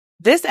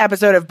This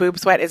episode of Boob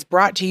Sweat is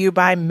brought to you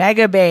by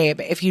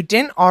Megababe. If you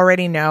didn't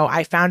already know,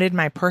 I founded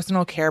my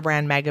personal care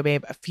brand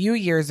Megababe a few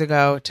years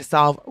ago to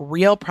solve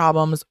real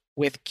problems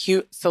with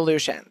cute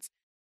solutions.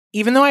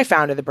 Even though I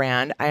founded the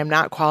brand, I am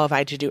not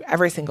qualified to do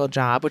every single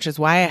job, which is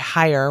why I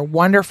hire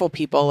wonderful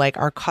people like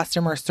our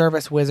customer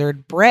service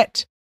wizard,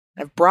 Britt.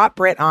 I've brought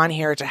Britt on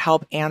here to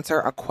help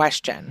answer a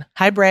question.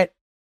 Hi, Britt.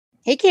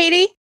 Hey,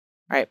 Katie.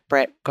 All right,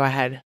 Britt, go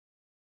ahead.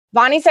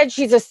 Vonnie said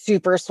she's a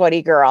super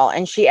sweaty girl,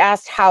 and she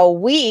asked how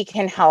we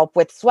can help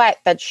with sweat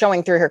that's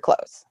showing through her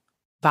clothes.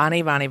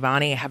 Vonnie,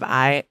 have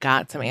I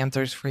got some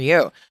answers for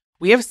you.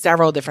 We have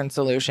several different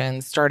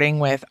solutions, starting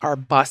with our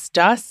Bust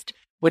Dust,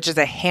 which is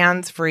a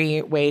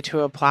hands-free way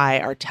to apply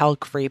our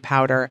talc-free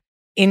powder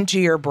into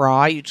your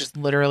bra. You just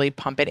literally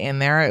pump it in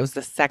there. It was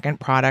the second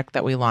product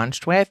that we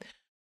launched with.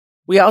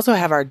 We also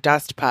have our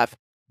Dust Puff,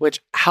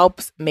 which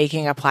helps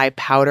making apply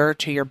powder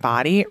to your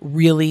body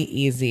really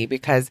easy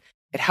because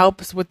it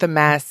helps with the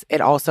mess.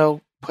 It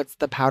also puts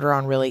the powder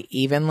on really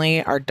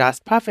evenly. Our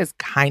Dust Puff is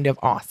kind of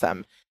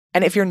awesome.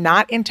 And if you're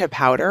not into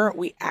powder,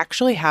 we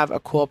actually have a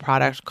cool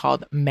product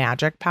called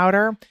Magic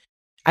Powder.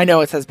 I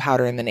know it says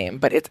powder in the name,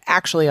 but it's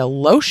actually a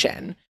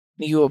lotion.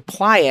 You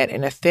apply it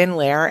in a thin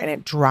layer and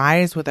it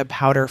dries with a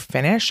powder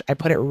finish. I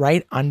put it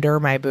right under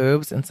my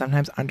boobs and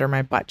sometimes under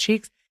my butt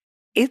cheeks.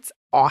 It's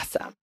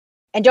awesome.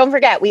 And don't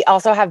forget, we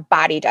also have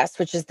Body Dust,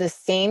 which is the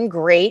same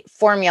great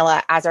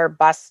formula as our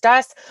Bust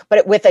Dust,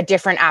 but with a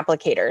different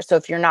applicator. So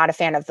if you're not a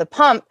fan of the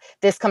pump,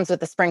 this comes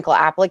with a sprinkle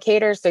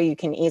applicator, so you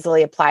can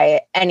easily apply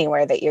it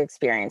anywhere that you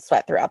experience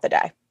sweat throughout the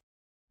day.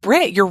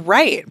 Britt, you're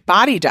right.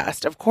 Body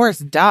Dust, of course,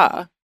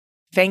 duh.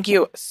 Thank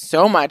you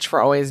so much for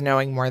always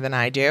knowing more than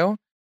I do.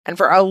 And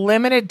for a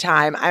limited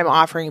time, I'm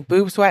offering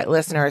Boob Sweat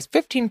listeners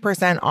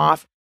 15%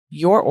 off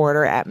your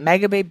order at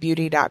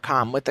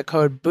megababebeauty.com with the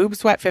code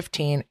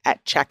BoobSweat15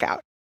 at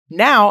checkout.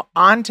 Now,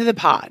 on to the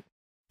pod.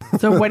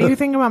 So what do you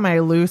think about my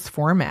loose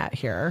format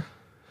here?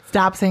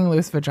 Stop saying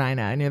loose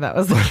vagina. I knew that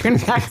was like your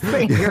next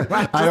thing.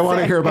 I don't want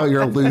to hear about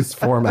your loose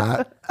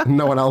format.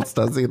 No one else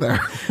does either.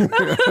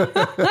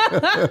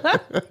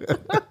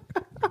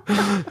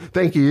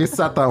 Thank you. You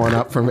set that one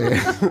up for me.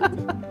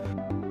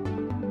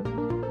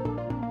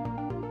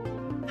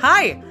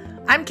 Hi,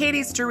 I'm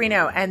Katie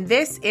Sturino, and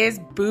this is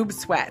Boob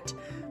Sweat.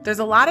 There's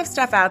a lot of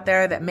stuff out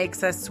there that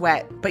makes us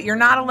sweat, but you're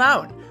not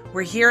alone.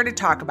 We're here to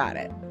talk about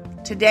it.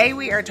 Today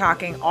we are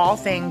talking all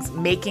things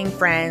making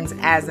friends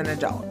as an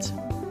adult.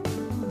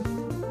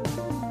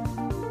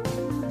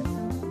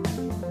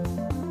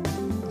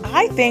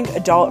 I think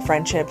adult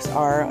friendships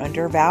are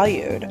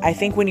undervalued. I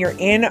think when you're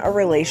in a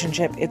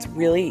relationship, it's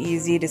really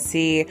easy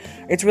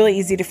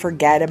to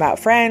forget about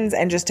friends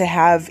and just to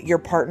have your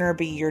partner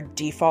be your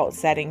default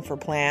setting for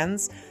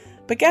plans.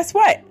 But guess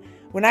what?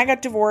 When I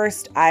got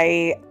divorced,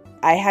 I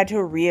had to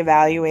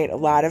reevaluate a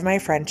lot of my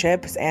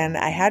friendships and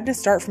I had to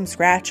start from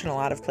scratch in a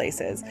lot of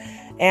places.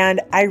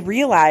 And I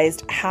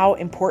realized how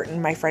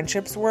important my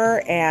friendships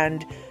were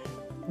and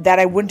that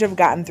I wouldn't have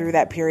gotten through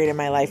that period in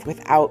my life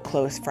without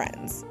close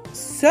friends.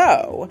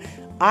 So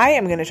I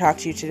am going to talk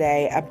to you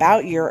today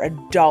about your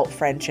adult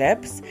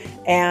friendships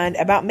and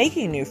about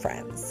making new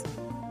friends.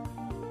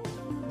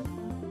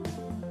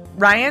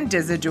 Ryan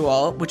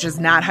Dizadul, which is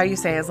not how you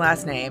say his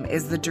last name,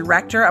 is the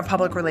director of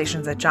public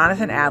relations at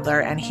Jonathan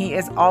Adler, and he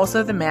is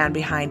also the man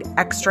behind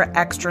Extra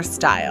Extra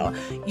Style.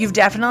 You've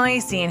definitely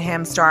seen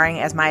him starring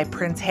as my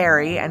Prince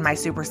Harry and my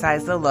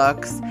Supersize the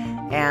Looks,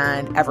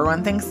 and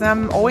everyone thinks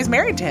I'm always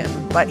married to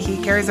him, but he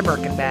carries a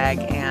Birkin bag,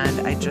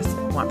 and I just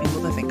want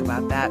people to think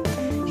about that.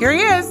 Here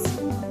he is.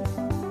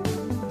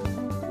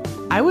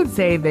 I would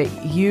say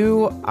that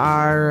you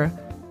are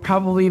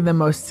probably the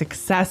most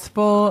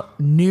successful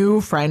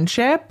new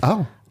friendship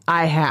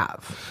I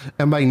have.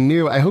 And by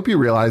new, I hope you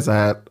realize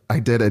that I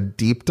did a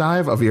deep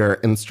dive of your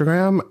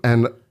Instagram,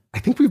 and I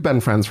think we've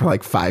been friends for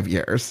like 5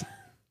 years.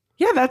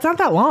 Yeah, that's not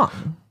that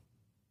long.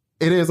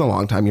 It is a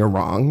long time. You're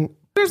wrong.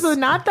 There's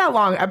not that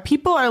long.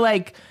 People are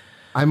like...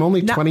 I'm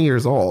only 20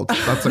 years old.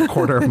 That's a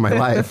quarter of my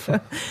life.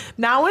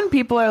 Now when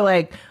people are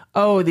like,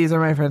 oh, these are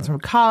my friends from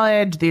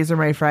college, these are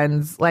my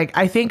friends, like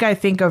I think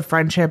of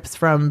friendships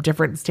from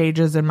different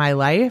stages in my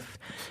life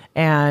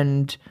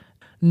and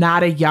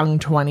not a young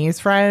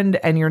 20s friend,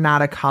 and you're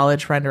not a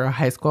college friend or a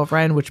high school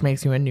friend, which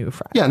makes you a new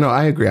friend. Yeah, no,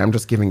 I agree. I'm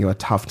just giving you a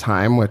tough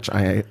time, which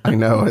I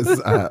know is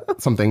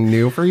something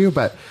new for you.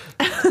 But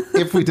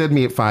if we did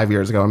meet 5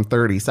 years ago, I'm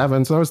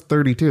 37, so I was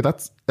 32.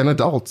 That's an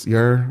adult.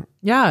 You're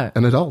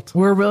an adult.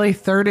 We're really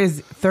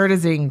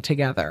thirdizing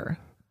together.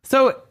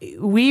 So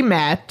we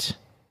met.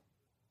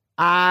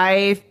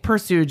 I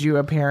pursued you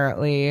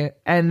apparently,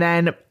 and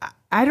then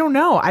I don't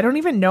know. I don't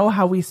even know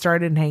how we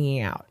started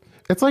hanging out.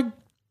 It's like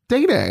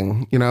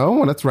dating, you know,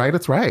 when it's right,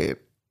 it's right.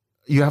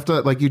 You have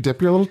to, like, you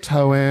dip your little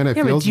toe in. It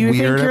feels weird. Do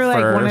you think you're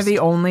like one of the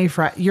only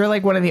you're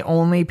like one of the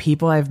only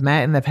people I've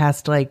met in the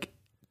past like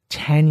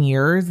 10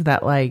 years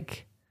that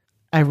like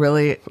I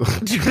really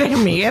do you know what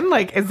I mean?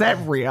 Like, is that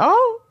real?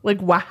 Like,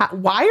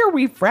 why are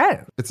we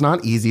friends? It's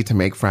not easy to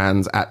make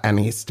friends at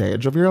any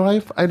stage of your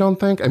life, I don't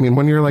think. I mean,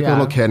 when you're like a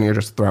little kid and you're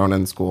just thrown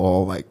in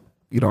school, like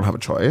you don't have a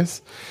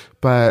choice.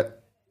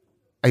 But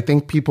I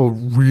think people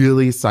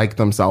really psych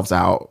themselves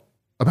out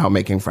about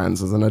making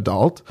friends as an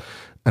adult.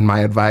 And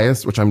my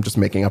advice, which I'm just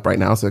making up right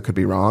now, so it could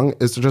be wrong,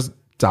 is to just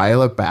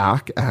dial it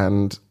back.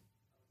 And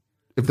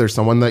if there's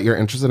someone that you're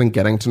interested in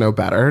getting to know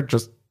better,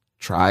 just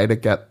try to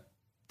get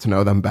to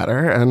know them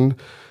better. And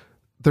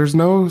there's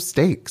no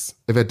stakes.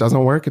 If it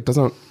doesn't work, it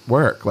doesn't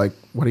work. Like,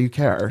 what do you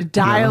care?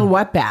 Dial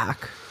what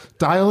back?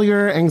 Dial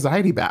your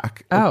anxiety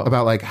back. Oh.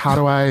 About like, how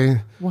do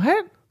I...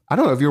 What? I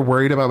don't know. If you're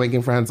worried about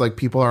making friends, like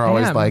people are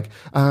always like,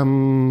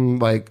 I'm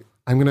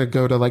going to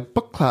go to like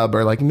book club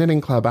or like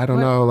knitting club. I don't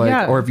know.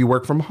 Like, or if you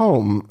work from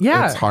home,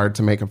 it's hard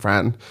to make a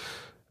friend.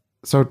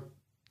 So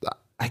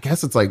I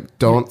guess it's like,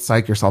 don't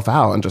psych yourself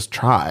out and just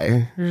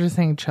try. You're just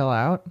saying chill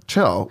out?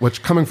 Chill,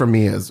 which coming from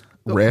me is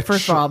rich.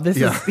 First of all, this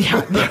is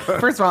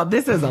first of all,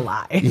 this is a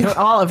lie. Yeah.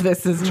 All of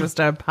this is just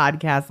a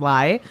podcast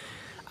lie.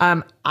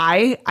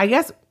 I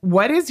guess,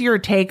 what is your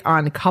take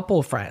on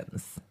couple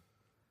friends?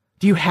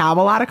 Do you have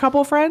a lot of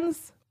couple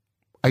friends?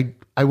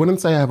 I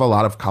wouldn't say I have a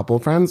lot of couple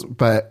friends,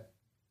 but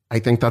I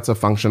think that's a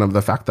function of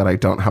the fact that I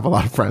don't have a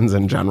lot of friends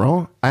in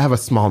general. I have a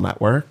small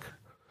network.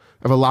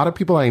 I have a lot of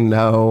people I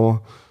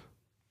know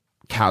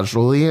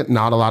casually,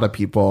 not a lot of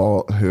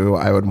people who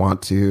I would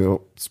want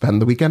to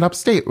spend the weekend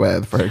upstate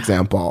with, for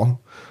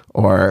example,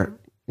 or,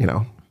 you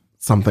know,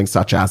 something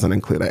such as and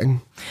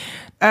including.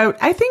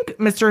 I think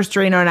Mr.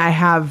 Estreno and I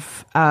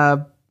have,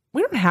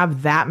 we don't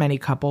have that many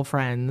couple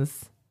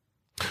friends.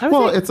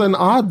 Well, it's an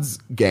odds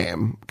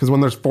game because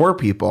when there's 4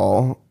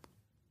 people,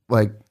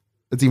 like,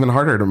 it's even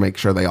harder to make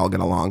sure they all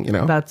get along, you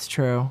know? That's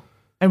true.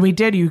 And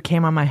you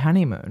came on my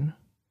honeymoon.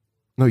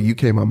 No, you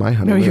came on my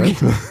honeymoon.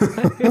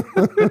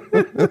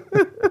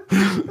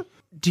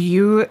 Do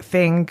you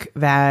think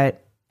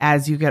that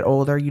as you get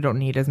older, you don't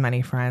need as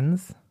many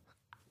friends?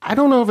 I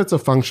don't know if it's a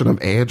function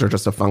of age or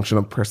just a function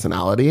of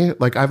personality.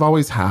 Like, I've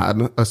always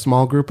had a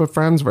small group of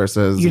friends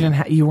versus...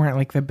 You weren't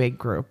like the big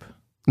group.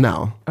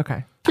 No.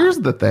 Okay. Here's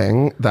the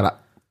thing that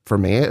for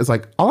me is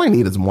like, all I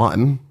need is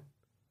one,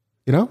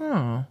 you know?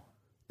 Oh.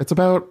 It's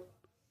about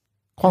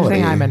quality.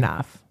 You're saying I'm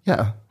enough.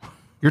 Yeah.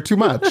 You're too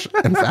much,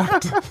 in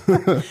fact.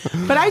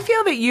 But I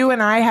feel that you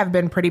and I have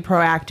been pretty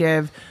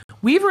proactive.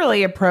 We've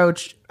really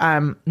approached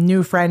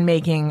new friend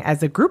making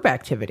as a group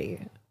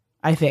activity,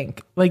 I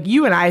think. Like,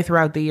 you and I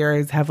throughout the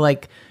years have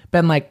like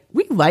been like,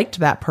 we liked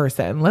that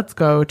person. Let's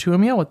go to a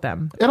meal with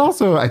them. It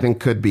also, I think,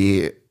 could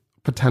be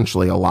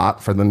potentially a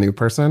lot for the new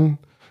person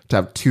to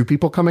have 2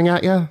 people coming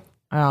at you.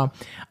 Oh,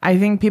 I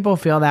think people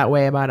feel that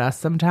way about us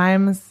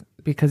sometimes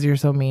because you're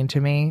so mean to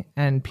me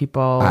and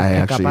people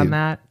pick up on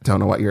that.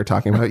 Don't know what you're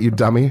talking about, you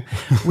dummy.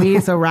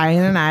 So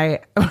Ryan and I,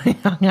 we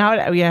hung out.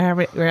 I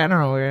don't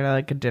know, we were at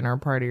like a dinner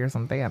party or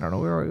something. I don't know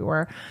where we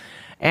were.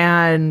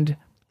 And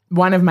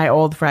one of my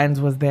old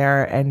friends was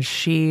there and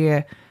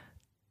she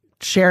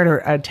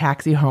shared a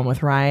taxi home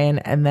with Ryan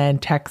and then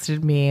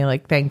texted me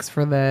like, thanks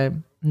for the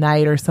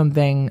night or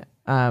something.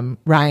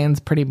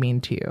 Ryan's pretty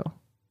mean to you.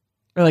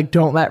 Or like,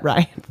 don't let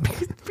Ryan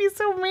be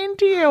so mean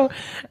to you.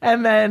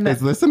 And then...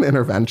 Is this an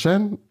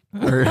intervention?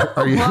 Or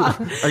are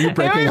you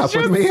breaking up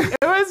with me? It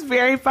was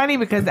very funny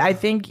because I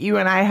think you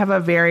and I have a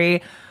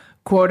very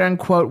quote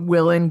unquote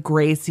Will and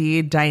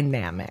Gracie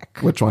dynamic.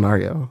 Which one are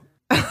you?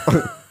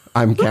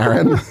 I'm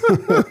Karen.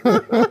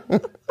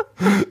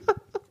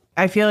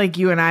 I feel like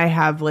you and I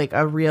have like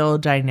a real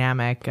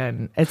dynamic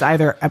and it's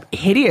either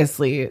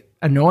hideously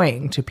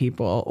annoying to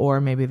people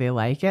or maybe they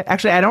like it.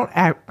 Actually, I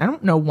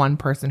don't know one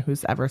person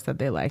who's ever said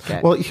they like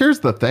it. Well, here's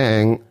the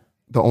thing.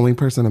 The only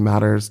person it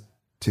matters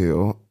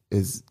to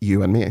is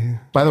you and me.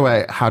 By the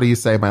way, how do you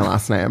say my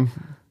last name?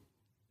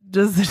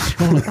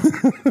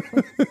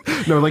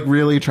 No, like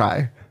really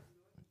try.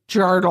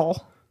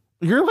 Jardel.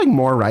 You're like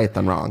more right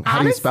than wrong. How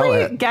Honestly, do you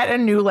spell it? Get a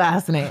new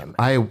last name.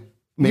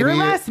 Your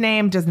last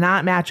name does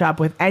not match up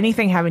with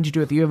anything having to do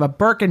with you. You have a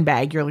Birkin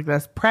bag. You're like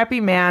this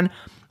preppy man.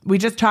 We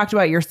just talked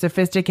about your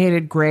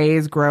sophisticated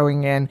grays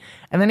growing in.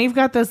 And then you've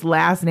got this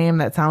last name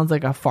that sounds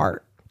like a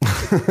fart.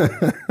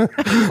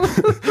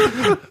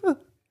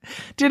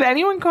 Did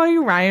anyone call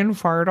you Ryan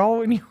Fartle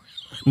when you...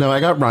 No, I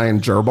got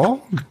Ryan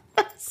Gerbil.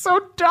 So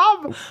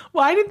dumb.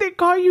 Why did they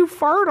call you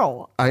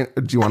Fartle?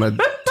 Do you want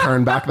to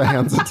turn back the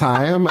hands of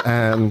time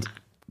and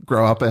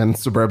grow up in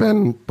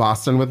suburban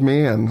Boston with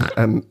me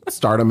and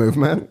start a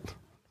movement?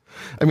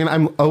 I mean,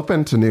 I'm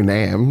open to new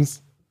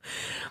names.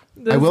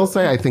 I will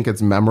say I think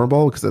it's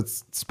memorable because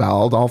it's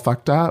spelled all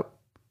fucked up.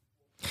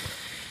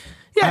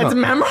 Yeah, it's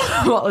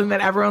memorable. And then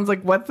everyone's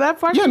like, what's that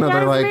fucking Yeah, no,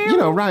 they're like, name?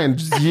 Ryan,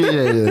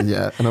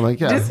 yeah. And I'm like,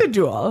 yeah.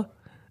 Dizzy-Doodle.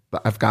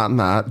 I've gotten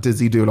that.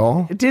 Dizzy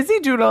Doodle. Dizzy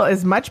Doodle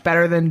is much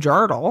better than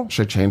Jardel.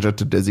 Should I change it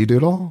to Dizzy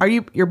Doodle?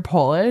 You're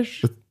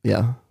Polish?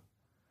 Yeah.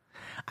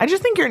 I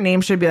just think your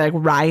name should be like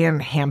Ryan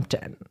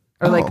Hampton.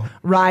 Or like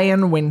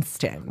Ryan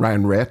Winston.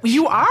 Ryan Rich.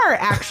 You are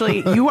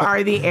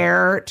the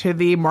heir to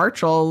the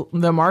Marshalls.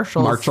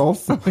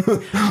 Marshalls?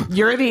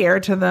 You're the heir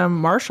to the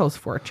Marshalls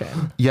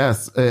fortune.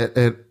 Yes,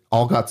 it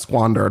all got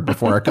squandered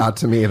before it got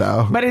to me,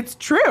 though. But it's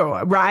true.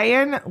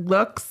 Ryan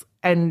looks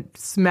and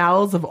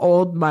smells of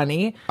old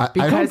money. I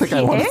don't think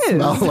I want to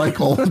smell like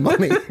old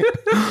money.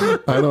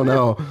 I don't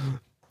know.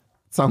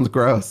 Sounds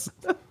gross.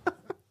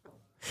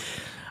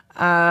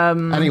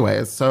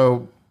 Anyways,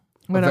 so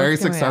a very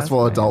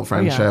successful adult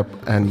friendship,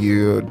 and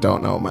you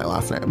don't know my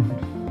last name.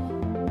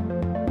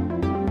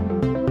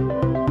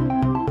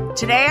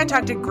 Today I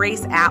talked to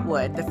Grace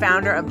Atwood, the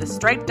founder of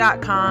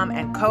TheStripe.com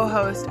and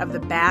co-host of the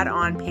Bad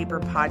on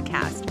Paper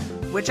podcast,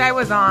 which I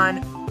was on,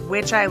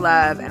 which I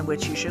love, and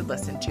which you should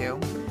listen to.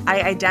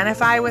 I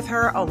identify with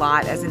her a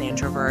lot as an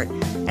introvert,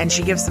 and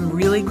she gives some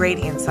really great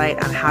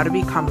insight on how to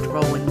be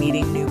comfortable when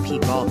meeting new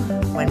people,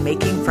 when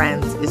making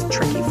friends is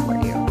tricky for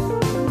you.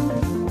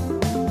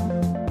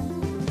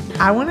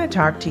 I want to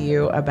talk to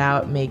you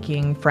about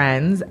making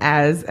friends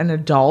as an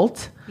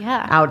adult.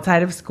 Yeah.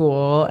 Outside of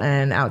school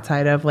and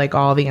outside of like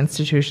all the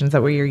institutions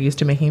that you're used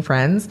to making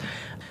friends.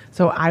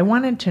 So I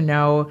wanted to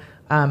know,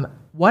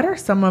 what are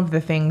some of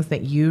the things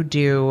that you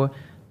do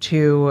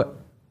to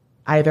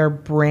either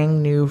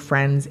bring new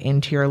friends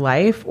into your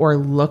life or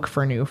look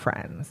for new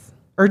friends?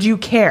 Or do you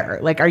care?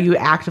 Like, are you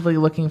actively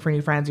looking for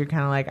new friends? You're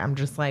kind of like, I'm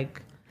just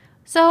like...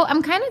 So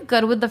I'm kind of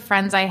good with the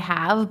friends I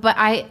have, but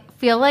I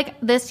feel like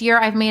this year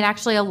I've made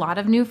actually a lot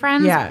of new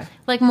friends. Yeah.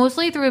 Like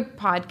mostly through a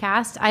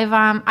podcast. I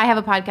have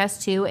a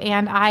podcast too,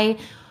 and I,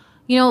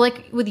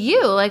 like with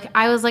you, like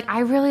I was like, I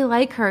really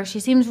like her. She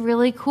seems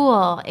really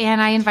cool.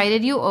 And I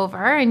invited you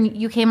over and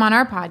you came on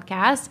our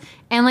podcast.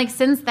 And like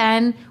since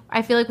then,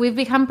 I feel like we've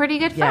become pretty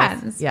good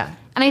friends. Yeah.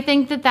 And I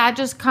think that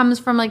just comes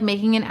from like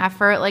making an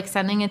effort, like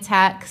sending a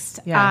text.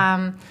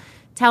 Yeah.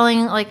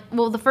 Telling like,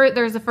 well,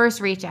 there's the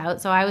first reach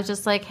out. So I was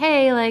just like,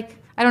 hey, like,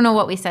 I don't know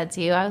what we said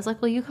to you. I was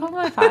like, will you come on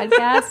my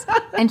podcast?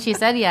 And she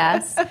said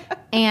yes.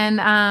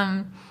 And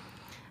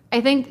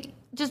I think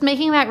just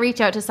making that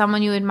reach out to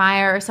someone you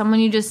admire or someone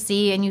you just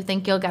see and you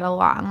think you'll get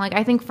along. Like,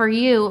 I think for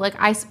you, like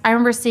I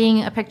remember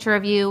seeing a picture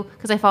of you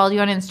because I followed you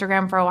on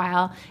Instagram for a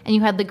while and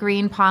you had the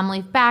green palm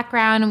leaf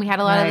background and we had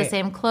a lot of the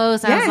same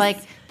clothes. And I was like,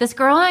 this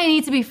girl and I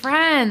need to be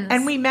friends.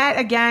 And we met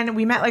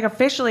like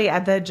officially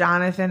at the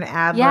Jonathan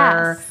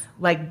Adler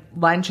like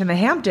lunch in the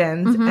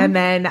Hamptons, and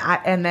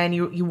then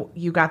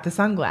you got the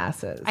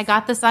sunglasses. I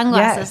got the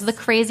sunglasses, the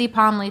crazy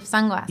palm leaf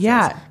sunglasses.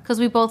 Yeah, because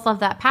we both love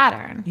that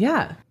pattern.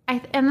 Yeah,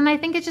 and then I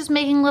think it's just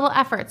making little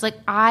efforts. Like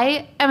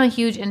I am a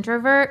huge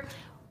introvert,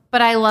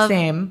 but I love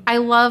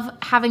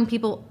having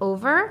people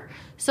over.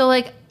 So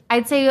like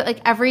I'd say like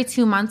every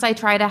 2 months I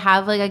try to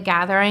have like a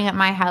gathering at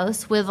my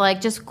house with like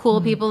just cool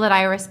people that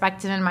I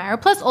respect and admire,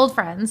 plus old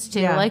friends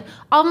too. Yeah. Like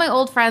all my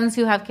old friends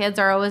who have kids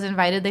are always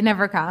invited. They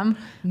never come.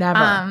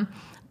 Never.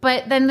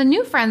 But then the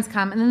new friends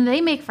come and then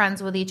they make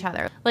friends with each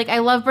other. Like I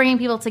love bringing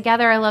people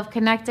together. I love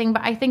connecting.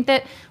 But I think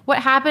that what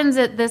happens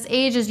at this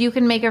age is you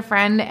can make a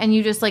friend and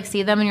you just like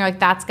see them and you're like,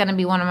 that's going to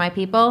be one of my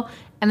people.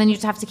 And then you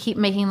just have to keep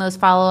making those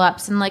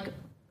follow-ups and like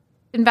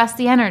invest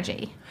the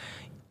energy.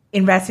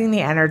 Investing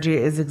the energy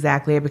is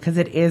exactly it, because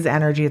it is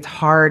energy. It's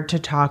hard to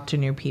talk to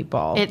new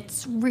people.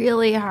 It's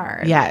really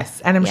hard. Yes.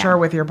 And I'm sure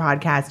with your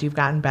podcast, you've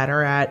gotten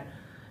better at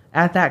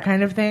that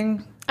kind of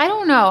thing. I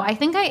don't know. I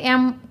think I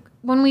am.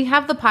 When we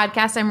have the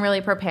podcast, I'm really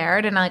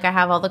prepared and like I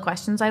have all the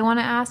questions I want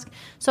to ask.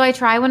 So I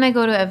try when I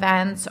go to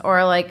events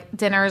or like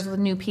dinners with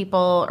new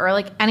people or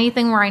like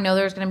anything where I know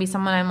there's going to be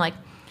someone I'm like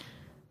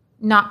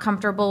not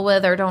comfortable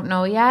with or don't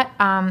know yet.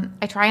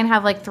 I try and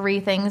have like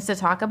 3 things to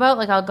talk about.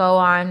 Like I'll go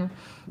on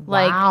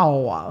like,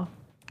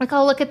 like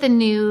I'll look at the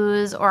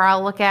news or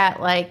I'll look at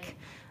like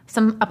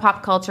a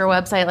pop culture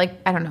website, like,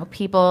 I don't know,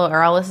 People,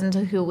 or I'll listen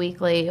to Who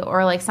Weekly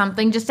or like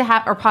something just to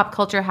have, or Pop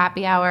Culture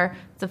Happy Hour.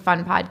 It's a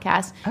fun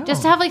podcast.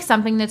 Just to have like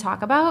something to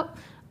talk about.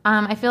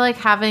 I feel like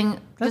having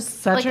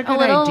just like a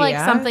little idea. Like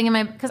something in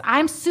my, because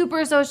I'm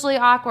super socially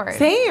awkward.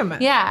 Same.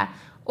 Yeah.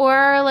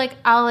 Or like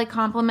I'll like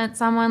compliment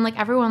someone. Like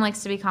everyone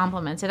likes to be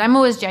complimented. I'm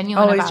always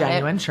genuine about it. Always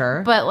genuine,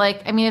 sure. But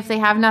like, I mean, if they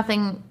have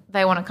nothing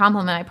they want to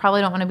compliment, I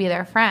probably don't want to be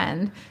their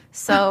friend.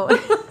 So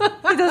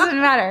it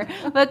doesn't matter.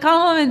 But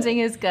complimenting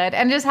is good.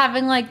 And just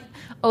having like,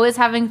 always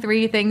having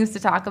 3 things to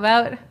talk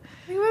about. I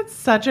think that's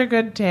such a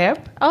good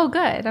tip. Oh,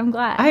 good. I'm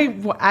glad.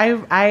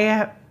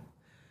 I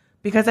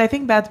because I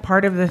think that's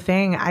part of the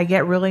thing. I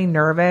get really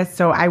nervous.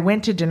 So I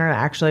went to dinner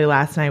actually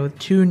last night with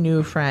 2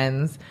 new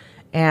friends,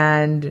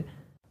 and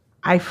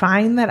I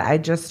find that I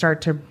just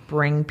start to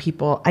bring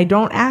people. I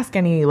don't ask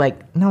any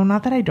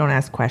not that I don't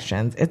ask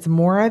questions. It's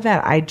more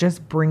that I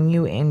just bring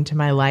you into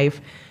my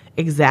life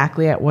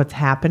exactly at what's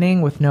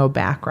happening with no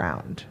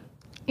background.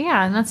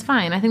 Yeah, and that's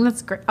fine. I think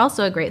that's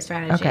also a great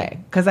strategy. Okay,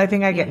 because I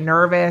think I get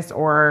nervous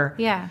or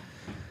I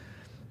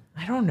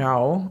don't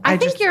know. I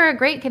think you're a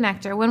great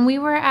connector. When we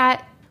were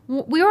at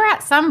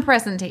some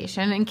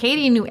presentation and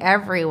Katie knew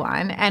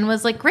everyone and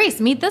was like, Grace,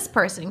 meet this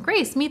person.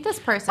 Grace, meet this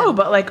person. Oh,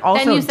 but like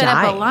also then you set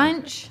dying. up a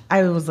lunch.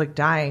 I was like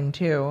dying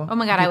too. Oh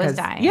my God, I was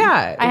dying.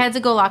 Yeah. I had to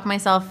go lock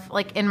myself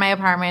like in my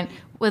apartment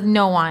with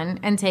no one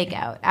and take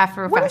out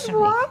after a What is fashion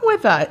week. wrong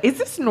with us? Is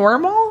this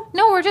normal?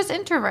 No, we're just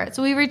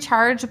introverts. We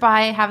recharge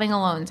by having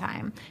alone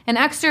time. An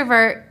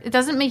extrovert, it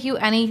doesn't make you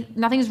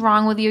nothing's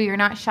wrong with you. You're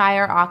not shy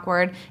or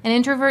awkward. An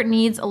introvert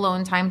needs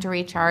alone time to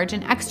recharge.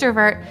 An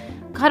extrovert,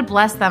 God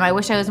bless them, I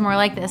wish I was more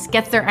like this,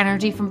 gets their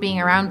energy from being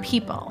around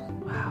people.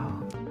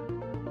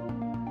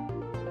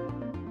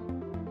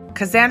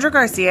 Cassandra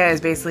Garcia is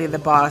basically the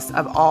boss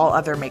of all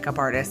other makeup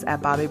artists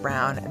at Bobbi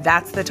Brown.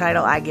 That's the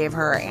title I gave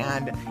her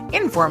and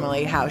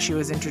informally how she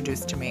was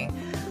introduced to me.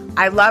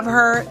 I love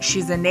her.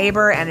 She's a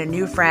neighbor and a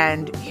new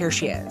friend. Here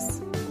she is.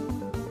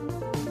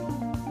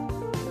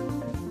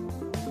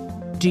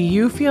 Do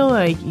you feel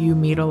like you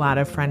meet a lot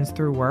of friends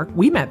through work?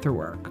 We met through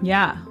work.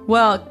 Yeah.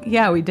 Well,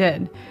 yeah, we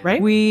did.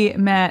 Right? We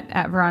met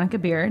at Veronica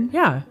Beard.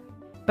 Yeah.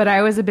 But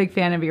I was a big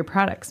fan of your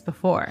products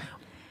before.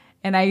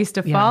 And I used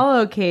to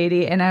follow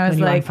Katie, and I was when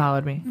you like,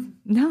 unfollowed me.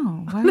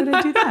 No, why would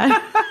I do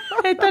that?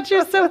 I thought she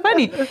was so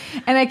funny.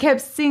 And I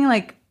kept seeing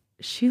like,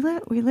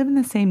 we live in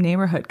the same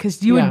neighborhood,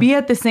 because you would be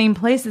at the same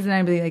places, and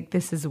I'd be like,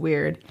 this is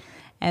weird.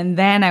 And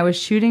then I was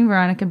shooting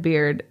Veronica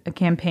Beard, a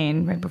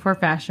campaign right before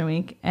Fashion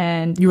Week,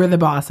 and you were the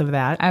boss of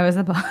that. I was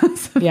the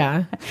boss.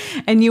 Yeah.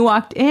 And you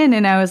walked in,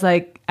 and I was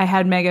like, I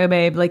had Mega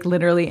Babe like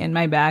literally in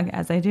my bag,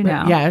 as I do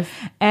now. Yes.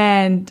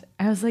 And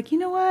I was like, you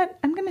know what?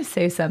 I'm going to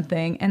say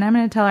something, and I'm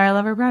going to tell her I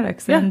love her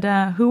products. Yeah.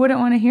 And who wouldn't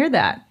want to hear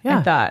that? Yeah.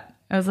 I thought.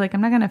 I was like,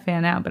 I'm not going to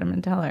fan out, but I'm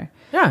going to tell her.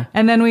 Yeah.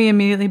 And then we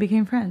immediately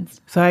became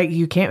friends. So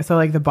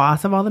the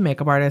boss of all the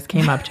makeup artists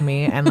came up to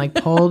me and like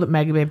pulled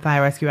Mega Babe Thigh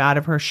Rescue out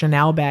of her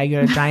Chanel bag. You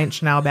had a giant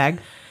Chanel bag.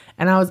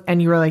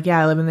 And you were like,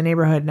 yeah, I live in the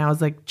neighborhood. And I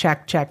was like,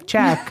 check.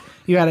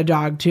 You got a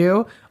dog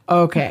too?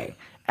 Okay.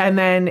 And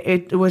then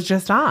it was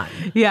just on.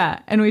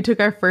 Yeah. And we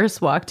took our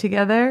first walk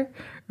together.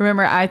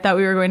 Remember, I thought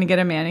we were going to get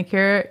a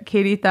manicure.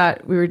 Katie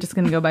thought we were just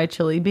going to go buy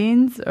chili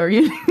beans or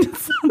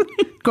something.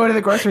 Go to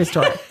the grocery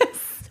store.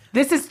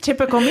 This is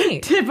typical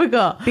me.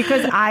 Typical.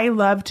 Because I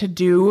love to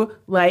do,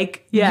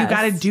 like, you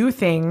got to do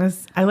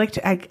things. I like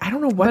to, I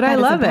don't know what that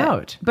is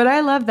about. But I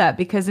love that,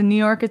 because in New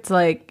York, it's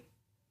like,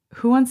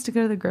 who wants to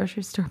go to the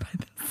grocery store by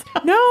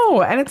themselves?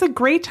 No. And it's a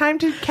great time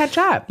to catch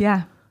up.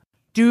 Yeah.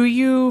 Do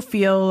you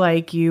feel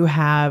like you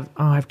have,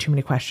 I have too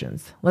many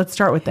questions. Let's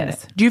start with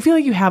this. Do you feel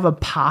like you have a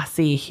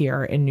posse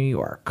here in New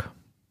York?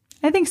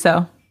 I think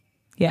so.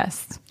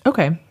 Yes.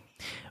 Okay.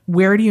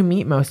 Where do you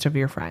meet most of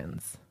your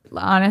friends?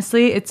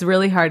 Honestly, it's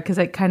really hard because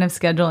I kind of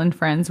schedule in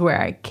friends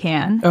where I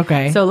can.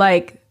 Okay. So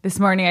like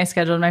this morning I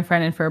scheduled my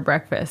friend in for a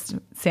breakfast,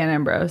 San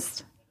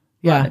Ambrose.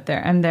 Yeah.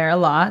 I'm there a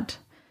lot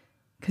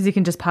because you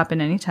can just pop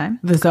in anytime.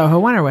 The Soho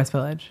one or West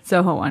Village?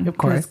 Soho one. Of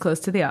course. It's close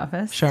to the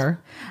office.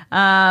 Sure.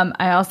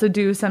 I also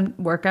do some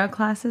workout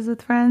classes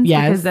with friends.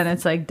 Yes. Because then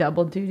it's like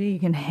double duty. You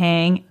can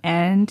hang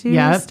and do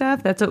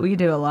stuff. That's what we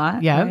do a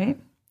lot. Yeah. Right?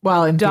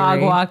 Well, in dog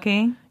theory.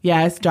 walking.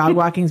 Yes. Dog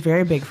walking is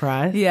very big for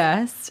us.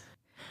 Yes.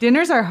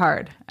 Dinners are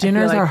hard.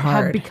 Dinners are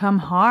hard. Have become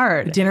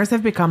hard. Dinners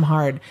have become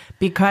hard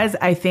because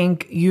I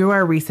think you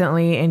are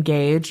recently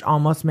engaged,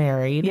 almost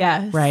married.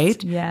 Yes.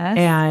 Right? Yes.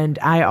 And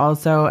I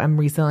also am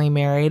recently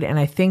married. And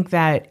I think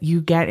that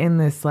you get in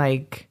this,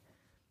 like,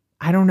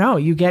 I don't know,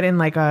 you get in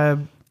like a...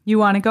 You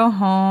want to go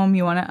home,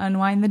 you want to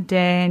unwind the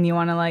day, and you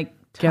want to like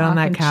get on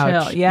that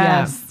couch. Chill.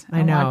 Yes. Yeah,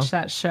 I know. Watch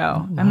that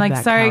show. I'm like,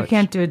 sorry, couch. I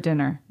can't do a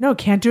dinner. No,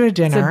 can't do a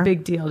dinner. It's a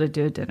big deal to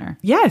do a dinner.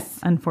 Yes.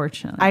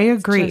 Unfortunately. I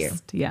agree.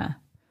 Yeah.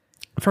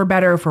 For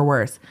better or for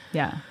worse.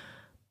 Yeah.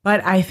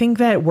 But I think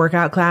that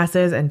workout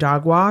classes and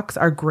dog walks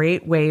are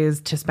great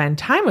ways to spend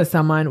time with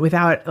someone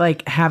without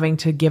like having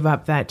to give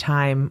up that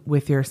time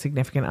with your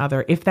significant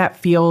other. If that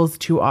feels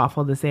too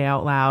awful to say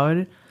out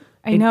loud.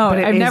 I know.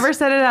 I've never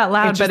said it out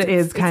loud, but it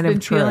is kind of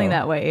true. Feeling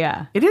that way.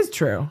 Yeah. It is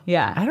true.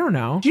 Yeah. I don't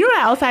know. Do you know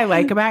what else I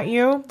like about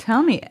you?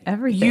 Tell me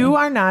everything. You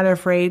are not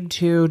afraid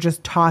to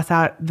just toss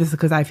out this,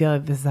 because I feel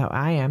like this is how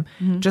I am.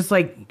 Mm-hmm. Just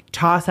like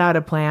toss out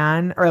a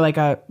plan or like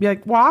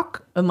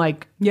walk and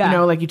like, you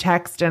know, like you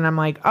text and I'm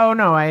like, oh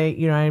no,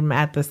 I'm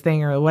at this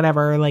thing or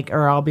whatever. Like,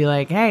 or I'll be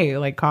like, hey,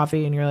 like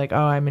coffee. And you're like,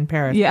 oh, I'm in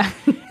Paris. Yeah.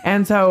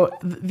 And so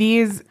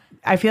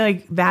I feel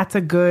like that's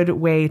a good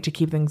way to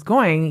keep things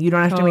going. You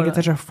don't have to make it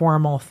such a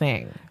formal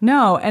thing.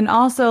 No. And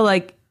also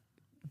like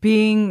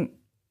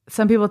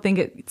some people think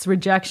it's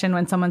rejection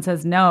when someone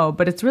says no,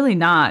 but it's really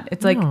not.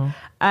 It's like,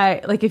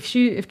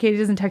 if Katie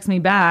doesn't text me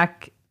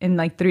back in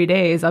like 3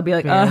 days, I'll be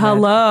like,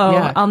 hello.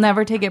 Yeah. I'll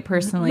never take it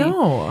personally.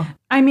 No.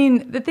 I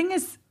mean, the thing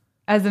is,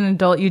 as an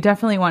adult, you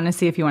definitely want to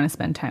see if you want to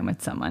spend time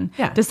with someone.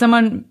 Yeah. Does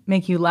someone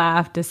make you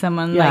laugh? Does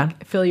someone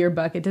like fill your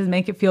bucket? Does it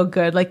make it feel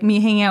good? Like me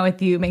hanging out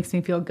with you makes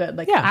me feel good.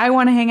 Like I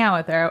want to hang out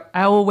with her.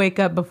 I will wake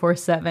up before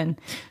 7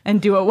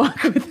 and do a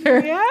walk with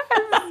her.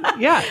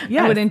 Yeah.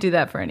 I wouldn't do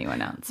that for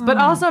anyone else. But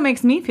also it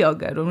makes me feel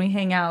good when we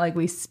hang out. Like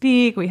we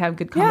speak, we have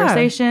good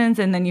conversations,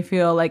 and then you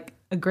feel like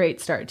a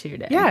great start to your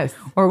day. Yes.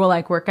 Or we'll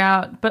like work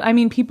out. But I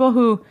mean, people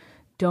who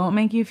don't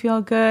make you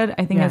feel good,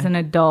 I think as an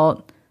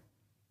adult,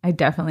 I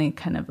definitely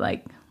kind of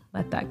like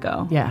let that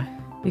go. Yeah.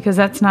 Because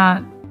that's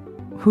not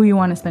who you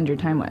want to spend your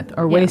time with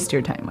or waste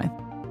your time with.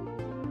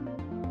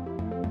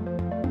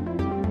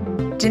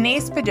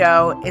 Denise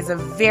Bidot is a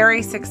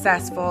very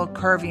successful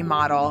curvy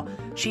model.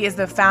 She is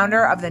the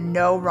founder of the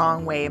No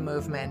Wrong Way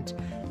movement,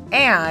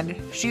 and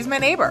she's my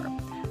neighbor.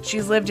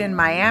 She's lived in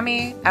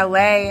Miami,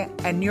 LA,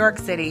 and New York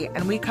City,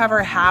 and we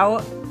cover how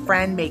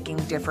friend making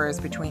differs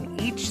between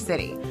each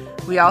city.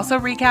 We also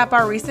recap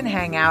our recent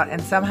hangout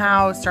and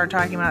somehow start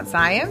talking about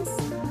science.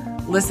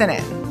 Listen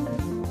in.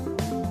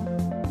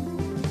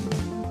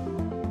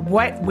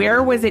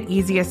 Where was it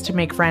easiest to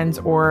make friends,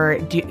 or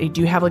do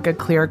you have like a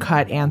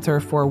clear-cut answer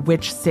for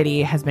which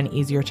city has been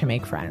easier to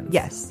make friends?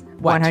 Yes,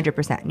 What?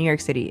 100%. New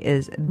York City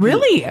is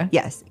Really?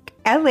 Yes.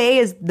 LA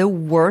is the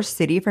worst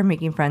city for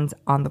making friends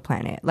on the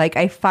planet. Like,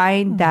 I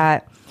find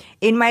that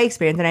in my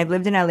experience, and I've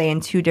lived in LA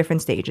in 2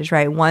 different stages,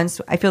 right? Once,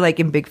 I feel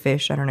like in Big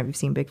Fish, I don't know if you've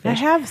seen Big Fish.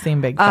 I have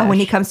seen Big Fish. When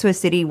he comes to a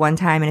city one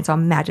time and it's all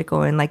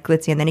magical and like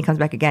glitzy, and then he comes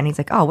back again, he's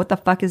like, oh, what the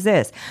fuck is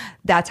this?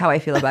 That's how I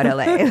feel about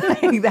LA.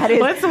 Like, that is.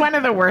 Well, it's one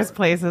of the worst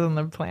places on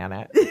the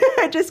planet.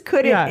 I just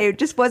couldn't. Yeah. It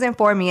just wasn't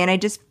for me. And I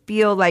just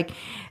feel like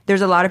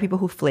there's a lot of people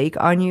who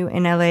flake on you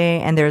in LA,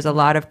 and there's a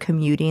lot of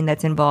commuting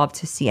that's involved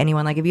to see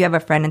anyone. Like, if you have a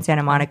friend in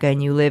Santa Monica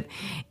and you live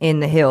in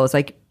the hills,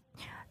 like,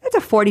 it's a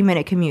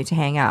 40-minute commute to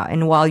hang out.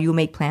 And while you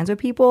make plans with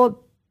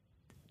people,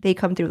 they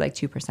come through like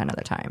 2% of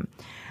the time.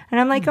 And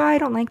I'm like, oh, I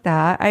don't like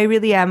that. I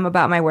really am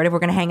about my word. If we're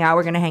going to hang out,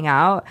 we're going to hang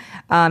out.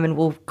 And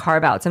we'll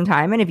carve out some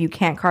time. And if you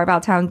can't carve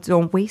out time,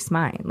 don't waste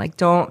mine. Like,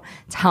 don't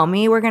tell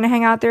me we're going to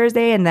hang out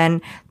Thursday, and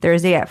then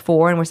Thursday at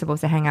 4 and we're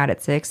supposed to hang out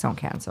at 6. Don't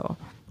cancel.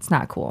 It's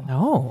not cool.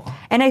 No.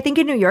 And I think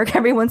in New York,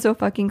 everyone's so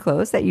fucking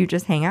close that you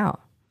just hang out.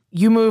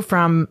 You moved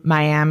from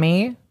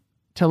Miami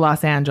to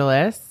Los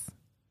Angeles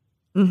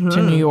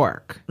to New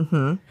York.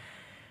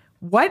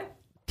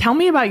 Tell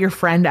me about your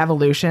friend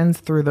evolutions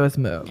through those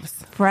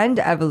moves. Friend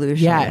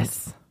evolution.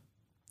 Yes.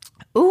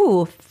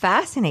 Ooh,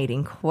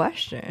 fascinating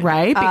question.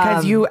 Right?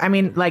 Because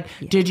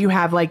did you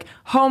have like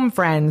home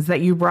friends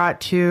that you brought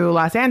to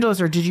Los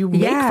Angeles, or did you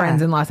make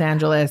friends in Los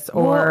Angeles?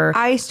 Or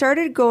I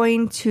started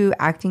going to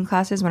acting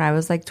classes when I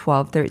was like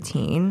 12,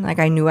 13. Like,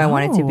 I knew I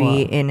wanted to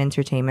be in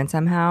entertainment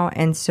somehow.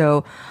 And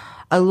so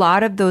a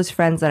lot of those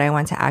friends that I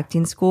went to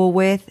acting school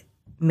with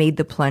made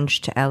the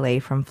plunge to LA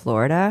from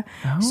Florida.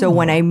 So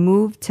when I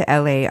moved to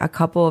LA, a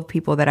couple of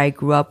people that I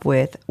grew up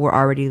with were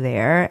already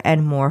there,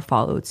 and more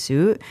followed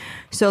suit.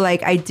 So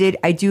like I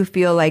do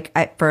feel like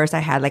at first I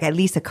had like at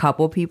least a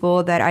couple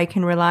people that I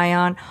can rely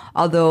on,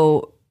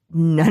 although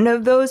none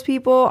of those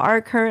people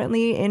are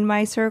currently in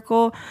my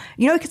circle.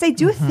 You know, because I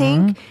do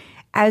think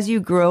as you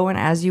grow and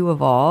as you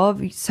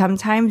evolve,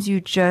 sometimes you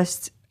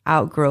just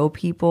outgrow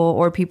people,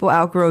 or people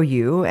outgrow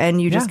you,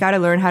 and you just got to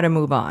learn how to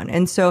move on.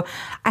 And so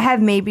I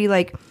have maybe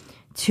like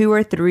 2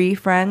 or 3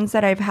 friends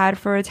that I've had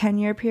for a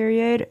 10-year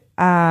period.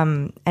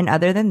 And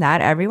other than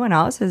that, everyone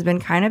else has been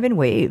kind of in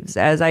waves.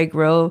 As I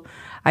grow,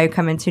 I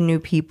come into new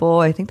people.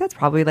 I think that's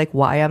probably like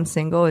why I'm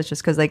single, is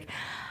just because like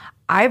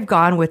I've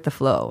gone with the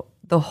flow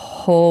the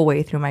whole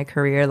way through my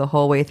career, the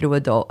whole way through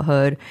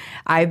adulthood.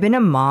 I've been a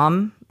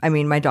mom. I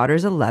mean, my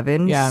daughter's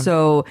 11,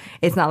 so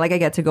it's not like I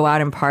get to go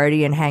out and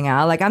party and hang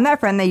out. Like, I'm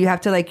that friend that you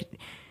have to like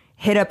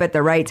hit up at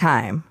the right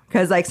time,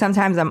 because like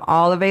sometimes I'm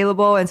all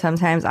available, and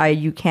sometimes I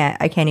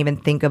can't even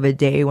think of a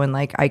day when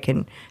like I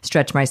can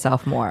stretch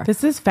myself more.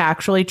 This is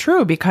factually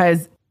true,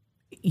 because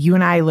you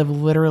and I live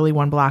literally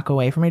 1 block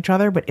away from each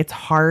other, but it's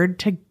hard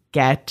to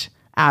get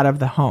out of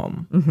the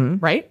home,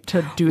 right?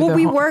 To do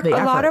we work a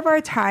lot of our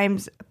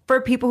times. For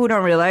people who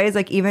don't realize,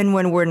 like, even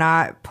when we're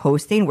not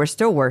posting, we're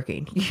still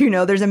working. You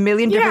know, there's a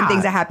million different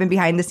things that happen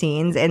behind the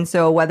scenes. And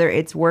so whether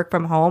it's work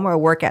from home or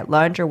work at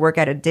lunch or work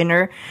at a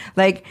dinner,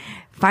 like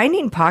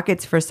finding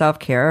pockets for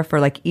self-care, for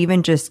like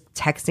even just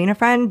texting a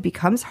friend,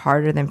 becomes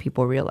harder than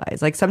people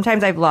realize. Like,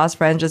 sometimes I've lost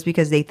friends just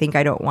because they think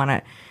I don't want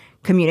to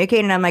communicate.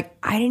 And I'm like,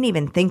 I didn't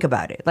even think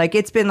about it. Like,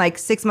 it's been like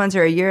 6 months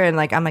or a year, and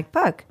like, I'm like,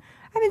 fuck,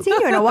 I haven't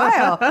seen you in a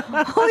while.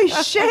 Holy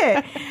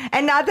shit.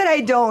 And not that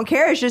I don't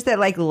care. It's just that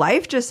like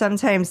life just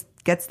sometimes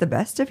gets the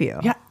best of you.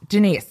 Yeah.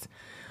 Denise,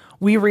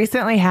 we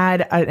recently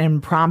had an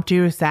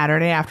impromptu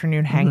Saturday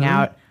afternoon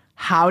hangout.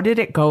 How did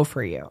it go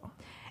for you?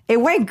 It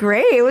went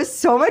great. It was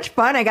so much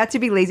fun. I got to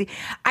be lazy.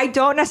 I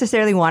don't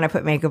necessarily want to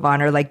put makeup on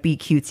or like be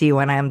cutesy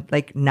when I'm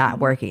like not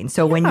working.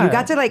 So when you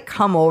got to like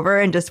come over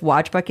and just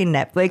watch fucking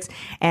Netflix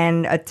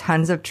and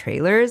tons of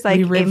trailers, like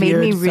it made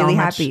me really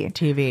happy.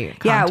 TV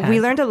content. Yeah, we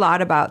learned a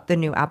lot about the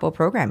new Apple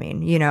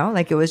programming, you know,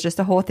 like it was just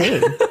a whole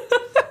thing.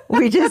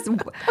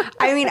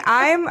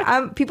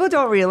 I'm people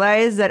don't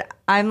realize that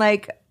I'm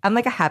like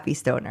a happy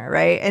stoner,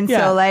 right? And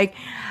so like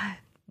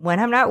when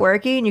I'm not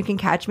working, you can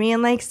catch me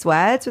in like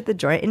sweats with the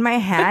joint in my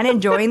hand,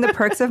 enjoying the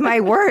perks of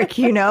my work,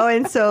 you know?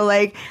 And so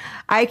like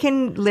I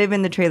can live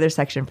in the trailer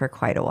section for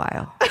quite a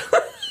while.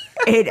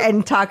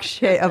 And talk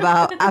shit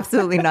about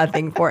absolutely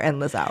nothing for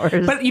endless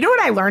hours. But you know what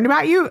I learned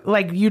about you?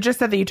 Like, you just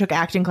said that you took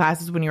acting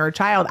classes when you were a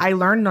child. I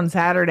learned on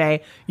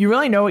Saturday, you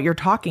really know what you're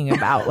talking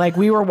about. Like,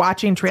 we were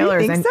watching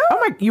trailers and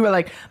you were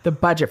like, the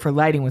budget for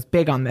lighting was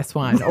big on this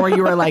one. Or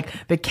you were like,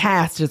 the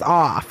cast is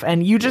off.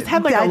 And you just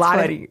had like a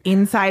lot of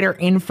insider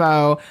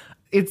info.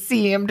 it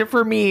seemed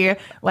for me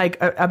like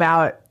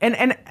about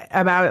and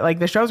about like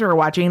the shows we were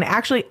watching. And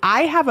actually,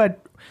 I have a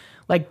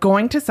like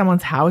going to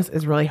someone's house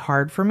is really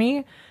hard for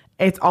me.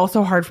 It's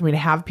also hard for me to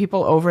have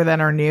people over that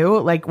are new,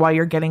 like while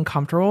you're getting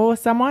comfortable with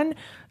someone.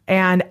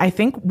 And I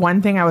think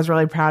one thing I was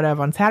really proud of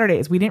on Saturday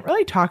is we didn't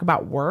really talk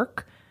about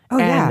work. Oh,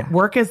 and yeah.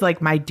 work is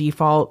like my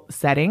default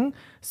setting.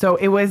 So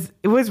it was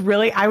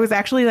really, I was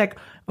actually like,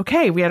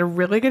 okay, we had a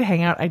really good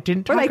hangout. I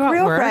didn't talk We're like about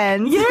real work.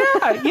 friends.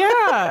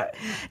 Yeah.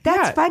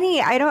 That's funny.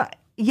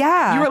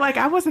 Yeah. You were like,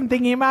 I wasn't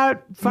thinking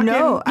about fucking.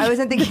 No, I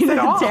wasn't thinking a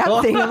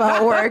damn thing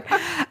about work.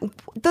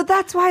 So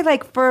that's why,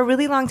 like, for a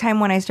really long time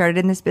when I started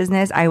in this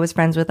business, I was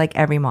friends with like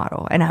every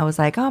model. And I was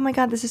like, oh my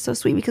God, this is so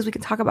sweet because we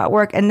can talk about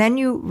work. And then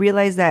you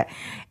realize that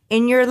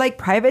in your like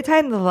private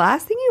time, the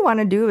last thing you want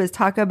to do is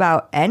talk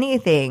about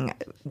anything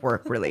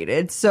work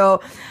related.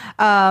 So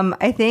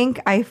I think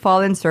I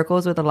fall in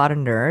circles with a lot of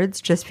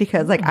nerds just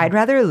because like I'd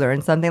rather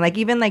learn something. Like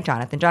even like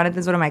Jonathan.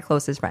 Jonathan's one of my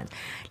closest friends.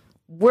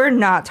 We're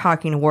not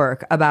talking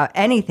work about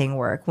anything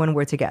work when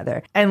we're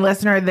together. And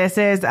listener, this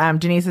is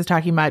Denise is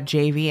talking about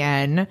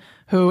JVN,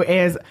 who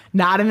is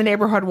not in the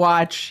neighborhood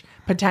watch,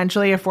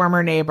 potentially a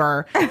former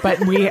neighbor, but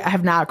we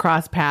have not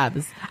crossed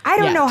paths. I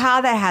don't yet. know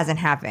how that hasn't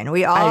happened.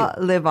 We all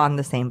live on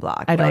the same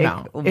block. I don't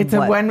know. It's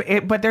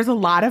but there's a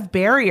lot of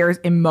barriers,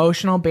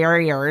 emotional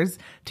barriers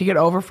to get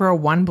over for a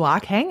 1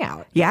 block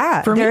hangout.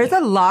 Yeah, there's a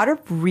lot of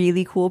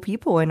really cool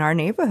people in our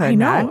neighborhood. I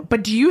know, man.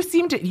 but you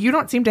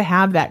don't seem to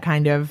have that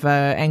kind of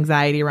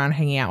anxiety around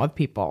hanging out with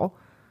people.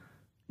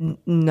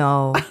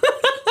 No.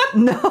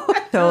 No.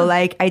 So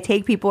like I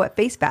take people at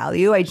face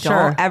value. I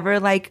don't ever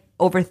like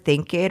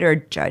overthink it or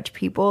judge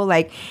people.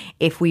 Like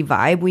if we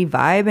vibe, we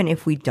vibe. And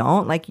if we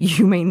don't, like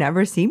you may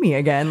never see me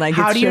again. Like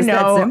how it's do you just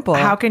know, that simple.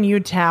 How can you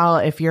tell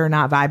if you're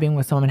not vibing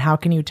with someone? How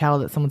can you tell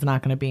that someone's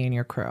not going to be in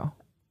your crew?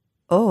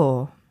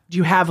 Oh. Do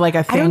you have like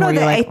a thing I don't know where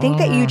that you're like, I think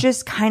that you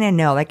just kind of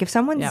know. Like if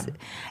someone's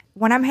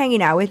when I'm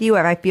hanging out with you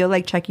and I feel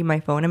like checking my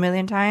phone a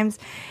million times,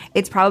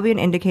 it's probably an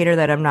indicator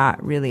that I'm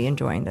not really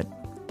enjoying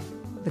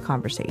the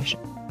conversation.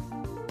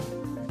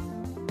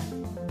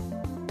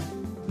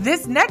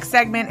 This next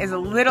segment is a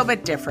little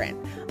bit different.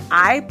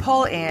 I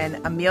pull in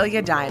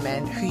Amelia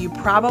Diamond, who you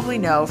probably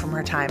know from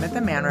her time at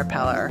the Man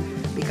Repeller,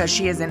 because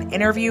she is an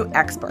interview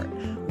expert.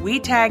 We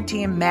tag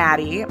team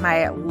Maddie,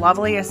 my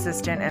lovely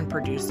assistant and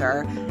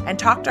producer, and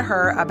talk to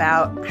her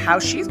about how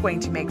she's going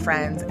to make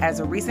friends as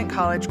a recent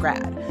college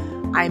grad.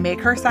 I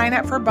make her sign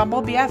up for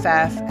Bumble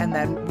BFF, and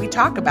then we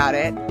talk about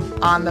it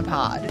on the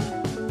pod.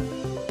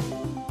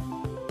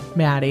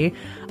 Maddie,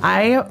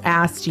 I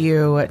asked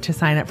you to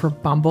sign up for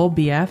Bumble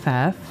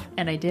BFF.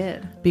 And I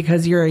did.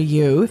 Because you're a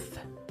youth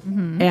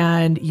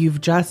and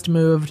you've just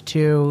moved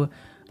you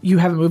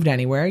haven't moved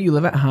anywhere. You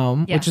live at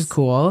home, which is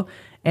cool.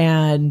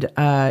 And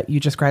you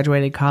just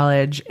graduated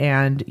college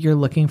and you're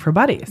looking for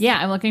buddies. Yeah,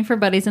 I'm looking for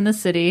buddies in the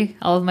city.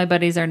 All of my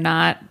buddies are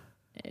not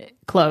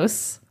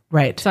close.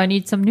 Right. So I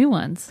need some new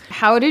ones.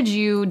 How did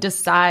you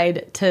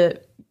decide to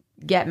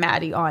get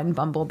Maddie on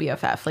Bumble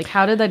BFF? Like,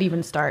 how did that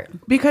even start?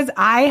 Because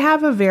I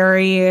have a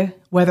very,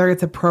 whether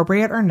it's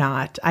appropriate or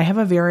not, I have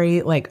a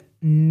very like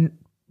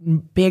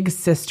big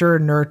sister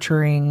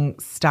nurturing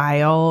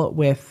style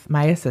with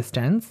my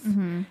assistants.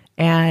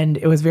 And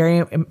it was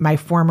my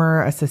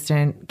former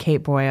assistant,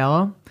 Kate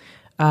Boyle.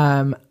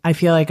 I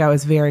feel like I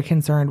was very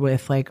concerned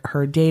with like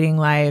her dating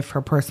life,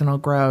 her personal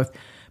growth,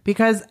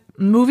 because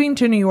moving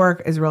to New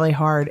York is really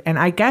hard. And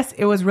I guess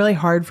it was really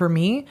hard for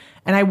me.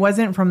 And I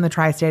wasn't from the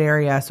tri-state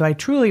area. So I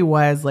truly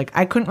was like,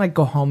 I couldn't like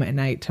go home at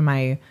night to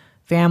my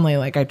family.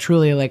 Like I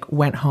truly like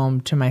went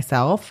home to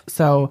myself.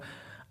 So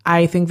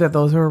I think that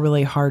those were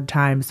really hard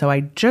times. So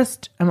I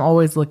just am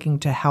always looking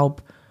to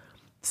help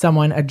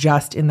someone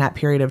adjust in that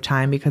period of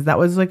time because that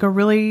was like a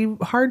really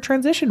hard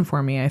transition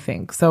for me, I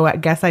think. So I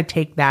guess I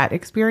take that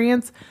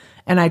experience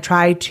and I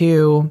try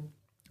to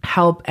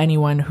help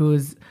anyone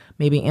who's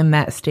maybe in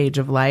that stage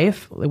of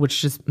life,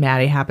 which just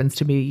Maddie happens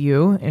to be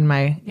you in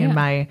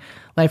my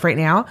life right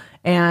now.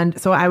 And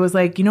so I was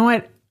like, you know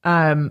what?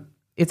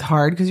 It's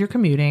hard because you're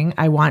commuting.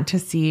 I want to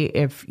see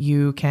if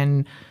you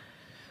can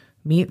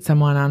meet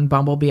someone on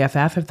Bumble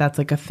BFF, if that's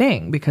like a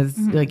thing, because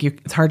like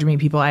it's hard to meet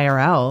people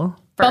IRL.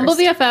 Bumble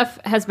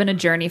BFF has been a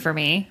journey for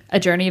me, a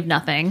journey of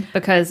nothing,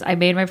 because I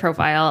made my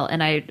profile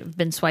and I've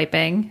been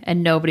swiping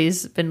and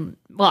nobody's been,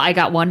 well, I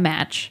got one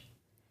match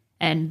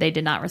and they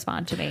did not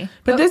respond to me.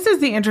 But this is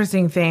the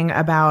interesting thing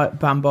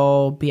about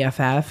Bumble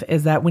BFF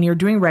is that when you're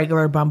doing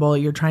regular Bumble,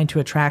 you're trying to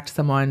attract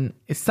someone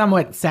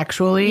somewhat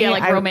sexually. Yeah,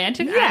 like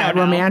romantic. Yeah,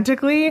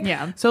 romantically.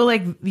 Yeah. So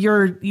like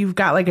you've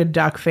got like a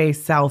duck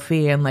face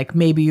selfie and like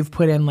maybe you've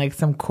put in like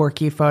some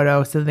quirky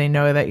photo so they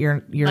know that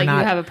you're like not.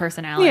 You have a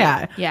personality.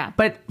 Yeah. Yeah.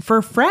 But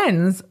for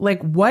friends,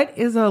 like what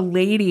is a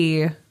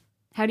lady?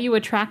 How do you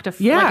attract like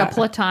a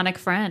platonic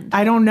friend?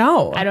 I don't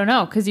know.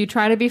 Because you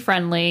try to be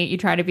friendly, you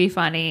try to be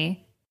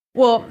funny.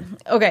 Well,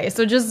 okay,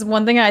 so just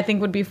one thing I think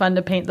would be fun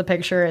to paint the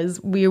picture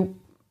is we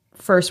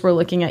first were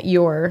looking at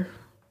your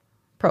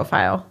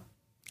profile.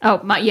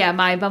 Oh,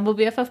 my Bumble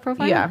BFF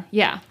profile? Yeah.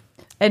 Yeah.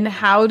 And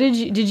how did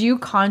you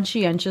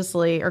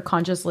conscientiously or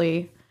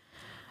consciously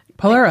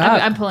Pull her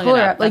up. I'm pulling Pull it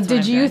her up. up. Like, That's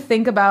what did I'm you doing.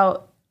 think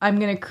about, I'm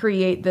going to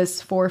create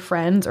this for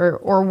friends, or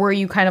were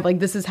you kind of like,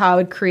 this is how I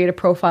would create a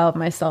profile of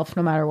myself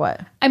no matter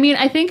what? I mean,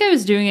 I think I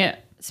was doing it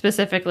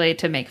specifically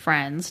to make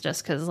friends,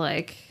 just because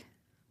like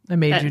I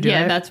made you do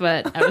it. that's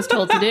what I was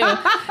told to do.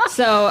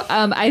 So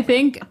I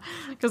think,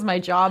 Because my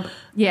job.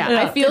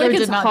 I feel Dinner like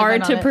did it's not hard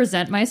depend to on it.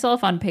 present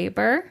myself on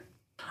paper.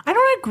 I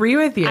don't agree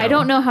with you. I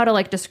don't know how to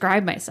like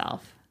describe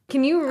myself.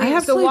 Can you read?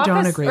 absolutely walk don't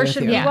us- agree or with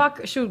should you. we Yeah.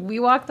 walk? Should we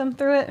walk them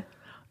through it?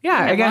 Yeah,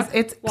 I guess walk-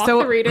 it's walk so.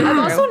 the reader I've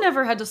through. also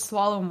never had to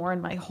swallow more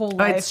in my whole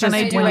life It's than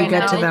just I do when right you get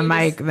now. to the You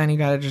mic, then you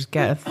got to just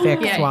get a thick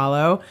Yeah.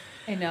 swallow.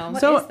 I know.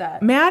 So is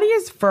that?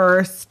 Maddie's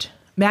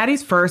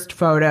first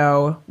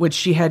photo, which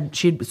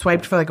she'd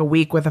swiped for like a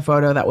week with a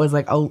photo that was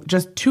like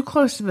just too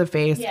close to the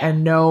face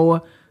and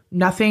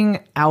nothing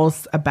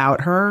else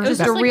about her. Just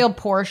that- a real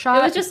pour shot.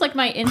 It was just like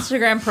my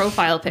Instagram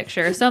profile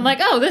picture. So I'm like,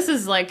 oh, this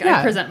is like Yeah.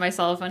 I present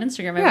myself on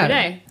Instagram every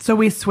day. So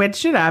we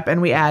switched it up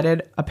and we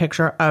added a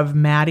picture of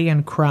Maddie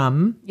and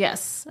Crumb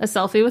Yes, a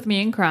selfie with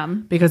me and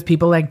Crumb. because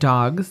people like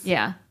dogs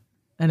Yeah.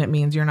 and it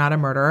means you're not a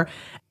murderer.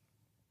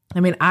 I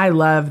mean, I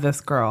love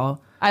this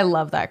girl. I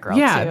love that girl.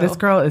 Yeah, too. this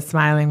girl is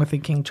smiling with the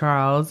King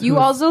Charles. You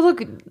who's- also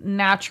look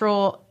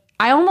natural.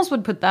 I almost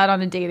would put that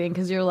on a dating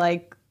because you're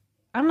like,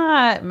 I'm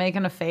not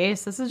making a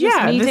face. This is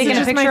just me this is taking a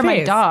just picture of my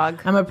face. dog.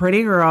 I'm a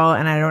pretty girl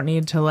and I don't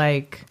need to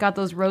like Got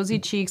those rosy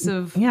cheeks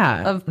of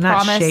of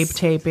not promise. shape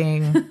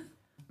taping.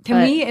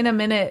 Can we in a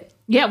minute?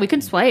 Yeah, we can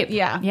swipe.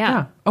 Yeah.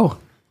 Yeah. Oh,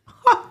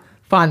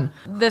 fun.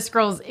 This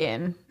girl's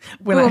in.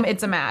 When Boom! I-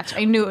 It's a match.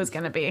 I knew it was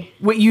gonna be.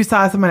 What you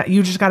saw someone?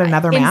 You just got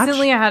another match.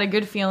 Instantly, I had a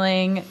good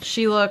feeling.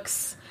 She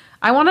looks.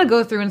 I want to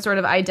go through and sort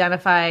of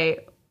identify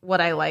what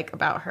I like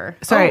about her.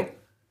 Sorry,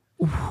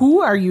 Oh,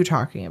 who are you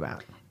talking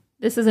about?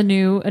 This is a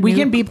new. We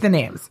can beep the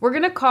names. we're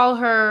gonna call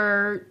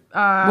her.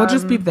 We'll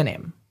just beep the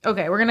name.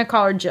 Okay, we're gonna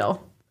call her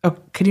Jill. Oh,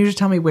 can you just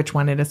tell me which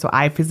one it is so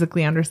I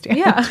physically understand?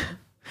 Yeah.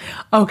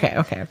 Okay.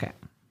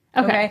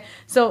 Okay.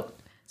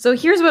 So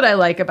here's what I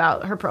like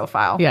about her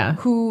profile. Yeah.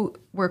 Who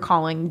we're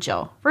calling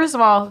Jill. First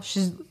of all,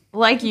 she's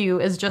like you,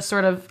 is just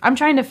sort of, I'm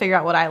trying to figure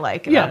out what I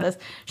like about Yeah. this.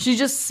 She's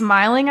just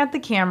smiling at the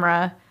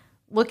camera,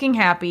 looking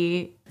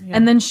happy.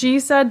 And then she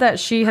said that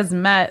she has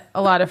met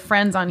a lot of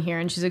friends on here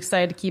and she's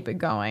excited to keep it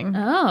going.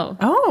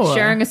 Oh.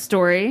 Sharing a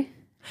story.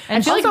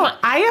 And feel she's like Also,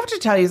 I have to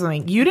tell you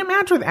something. You didn't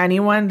match with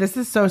anyone. This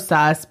is so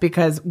sus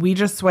because we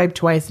just swiped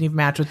twice and you've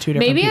matched with two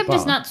different Maybe people. I'm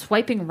just not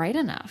swiping right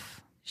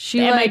enough. she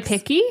Am I likes,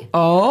 picky?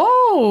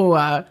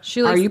 Oh. She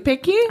are likes- you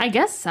picky? I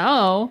guess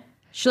so.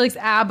 she likes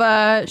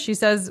ABBA. She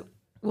says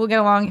we'll get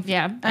along.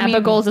 Yeah. I ABBA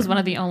mean- Gold is one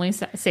of the only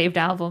saved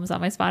albums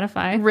on my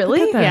Spotify.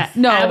 Really? Look at Yeah. this.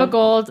 No. ABBA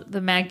Gold, the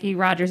Maggie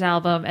Rogers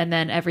album, and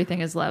then Everything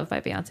Is Love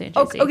by Beyonce and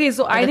Jay-Z. Okay,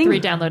 so Are I the think 3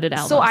 downloaded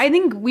albums. So I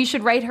think we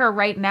should write her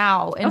right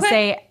now and Okay.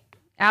 say,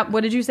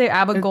 what did you say?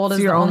 ABBA Gold is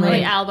your the only- the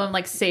only. album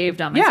like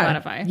saved on my Yeah.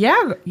 Spotify.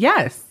 Yeah.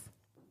 Yes.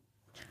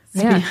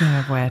 Yeah. Speaking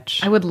of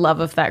which, I would love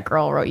if that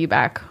girl wrote you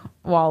back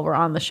while we're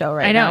on the show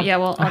right I know. now. Yeah.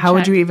 Well, I'll how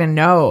would check. you even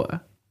know?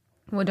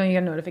 Well, don't you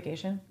get a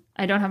notification?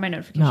 I don't have my No,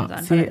 notifications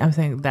on. see, but I'm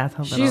saying that's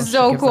how little She's she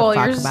so gives a cool.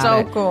 fuck You're about so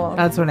it. cool.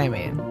 That's what I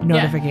mean.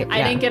 Notification.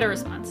 I didn't get a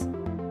response.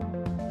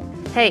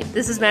 Hey,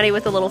 this is Maddie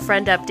with a little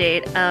friend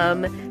update.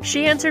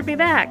 She answered me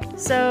back,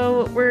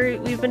 so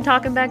we've been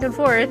talking back and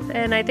forth,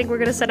 and I think we're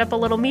gonna set up a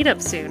little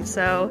meetup soon.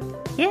 So,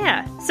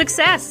 yeah,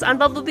 success on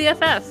Bumble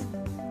BFF.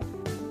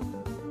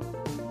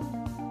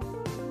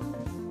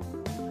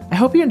 I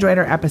hope you enjoyed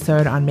our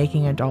episode on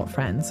making adult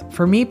friends.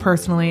 For me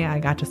personally, I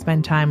got to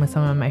spend time with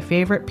some of my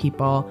favorite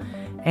people.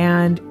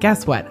 And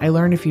guess what? I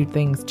learned a few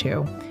things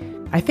too.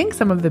 I think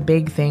some of the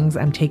big things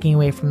I'm taking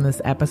away from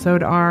this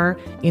episode are,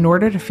 in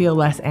order to feel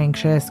less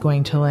anxious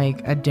going to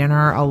like a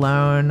dinner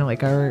alone,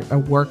 like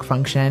a work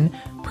function,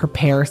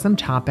 prepare some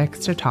topics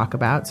to talk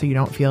about so you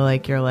don't feel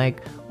like you're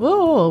like,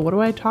 whoa, what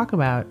do I talk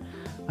about?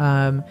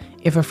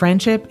 If a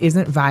friendship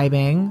isn't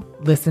vibing,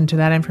 listen to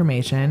that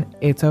information.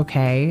 It's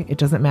okay. It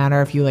doesn't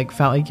matter if you like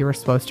felt like you were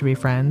supposed to be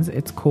friends.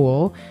 It's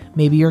cool.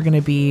 Maybe you're going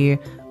to be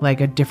like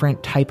a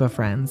different type of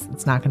friends.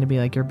 It's not going to be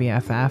like your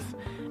BFF.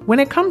 When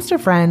it comes to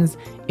friends,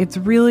 it's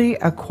really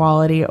a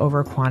quality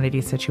over quantity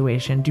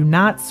situation. Do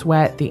not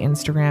sweat the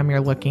Instagram you're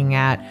looking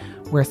at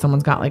where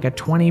someone's got like a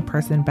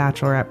 20-person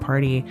bachelorette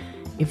party.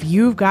 If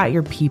you've got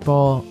your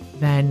people,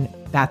 then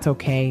that's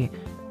okay.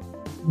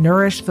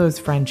 Nourish those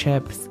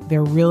friendships.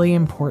 They're really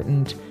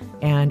important.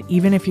 And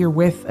even if you're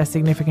with a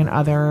significant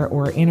other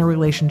or in a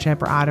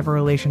relationship or out of a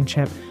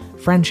relationship,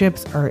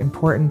 friendships are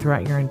important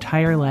throughout your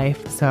entire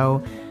life.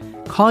 So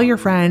call your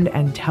friend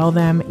and tell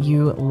them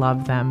you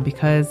love them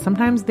because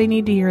sometimes they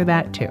need to hear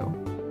that too.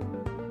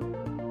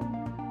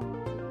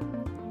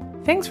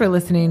 Thanks for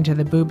listening to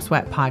the Boob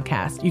Sweat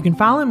podcast. You can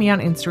follow me on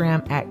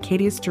Instagram at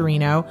Katie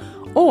Storino,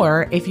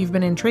 or if you've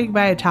been intrigued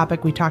by a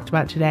topic we talked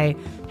about today,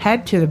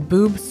 head to the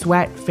Boob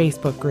Sweat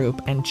Facebook group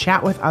and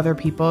chat with other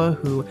people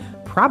who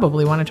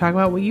probably want to talk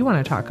about what you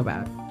want to talk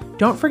about.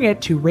 Don't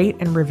forget to rate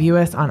and review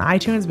us on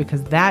iTunes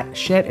because that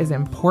shit is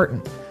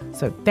important.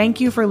 So thank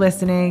you for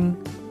listening.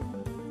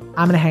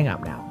 I'm going to hang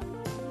up now.